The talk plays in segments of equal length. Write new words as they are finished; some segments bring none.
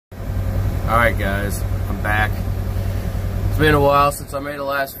Alright guys, I'm back. It's been a while since I made the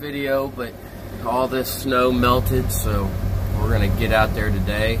last video, but all this snow melted, so we're gonna get out there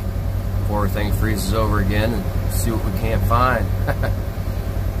today before everything freezes over again and see what we can't find.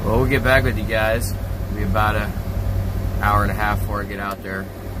 Well, we'll get back with you guys. It'll be about an hour and a half before I get out there,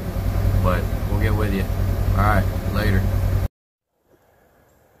 but we'll get with you. Alright, later.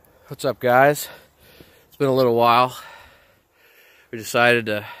 What's up guys? It's been a little while. We decided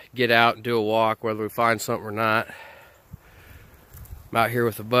to get out and do a walk, whether we find something or not. I'm out here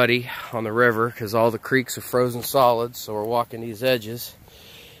with a buddy on the river because all the creeks are frozen solid, so we're walking these edges,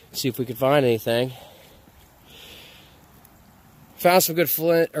 see if we can find anything. Found some good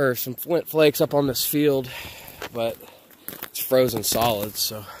flint flakes up on this field, but it's frozen solid,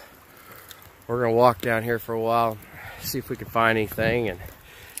 so we're gonna walk down here for a while, see if we can find anything, and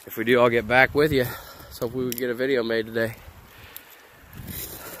if we do, I'll get back with you. Let's hope we get a video made today.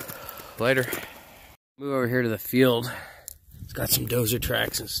 Later. Move over here to the field. It's got some dozer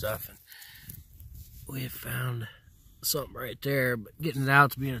tracks and stuff. And we have found something right there, but getting it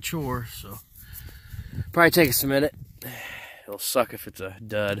out's being a chore, so probably take us a minute. It'll suck if it's a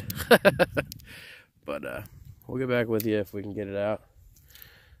dud. But we'll get back with you if we can get it out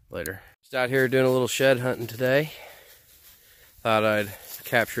later. Just out here doing a little shed hunting today. Thought I'd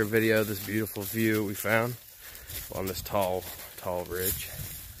capture a video of this beautiful view we found on this tall ridge.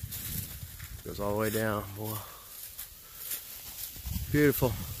 Goes all the way down, boy.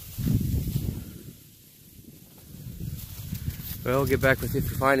 Beautiful. Well, we'll get back with you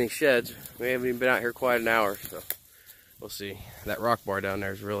if we find any sheds. We haven't even been out here quite an hour, so we'll see. That rock bar down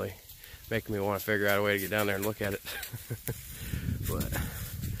there is really making me want to figure out a way to get down there and look at it. But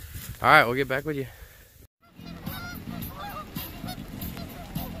all right, we'll get back with you.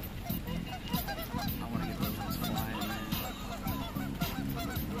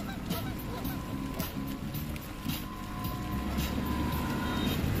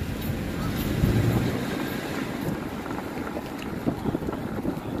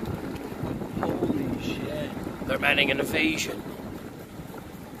 They're manning an invasion.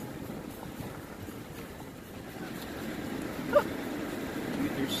 Dude,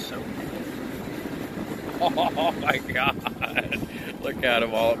 they're so cool. Oh my god. Look at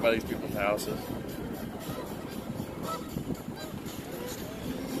them all up by these people's houses.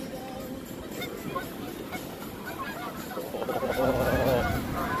 Oh.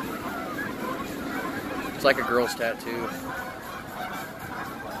 It's like a girl's tattoo.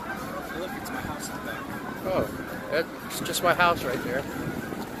 Look, it's my house in the back. Oh, that's just my house right there.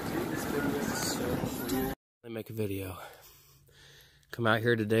 Let me make a video. Come out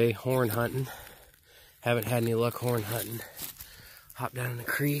here today horn hunting. Haven't had any luck horn hunting. Hopped down in the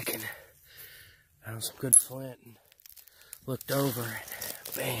creek and found some good flint and looked over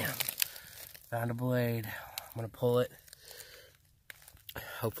and bam, found a blade. I'm gonna pull it.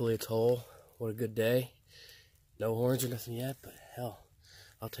 Hopefully it's whole. What a good day. No horns or nothing yet, but hell,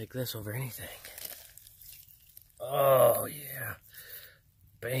 I'll take this over anything. Oh, yeah.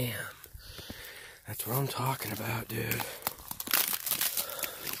 Bam. That's what I'm talking about, dude.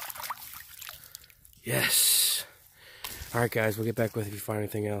 Yes. Alright, guys. We'll get back with you if you find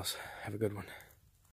anything else. Have a good one.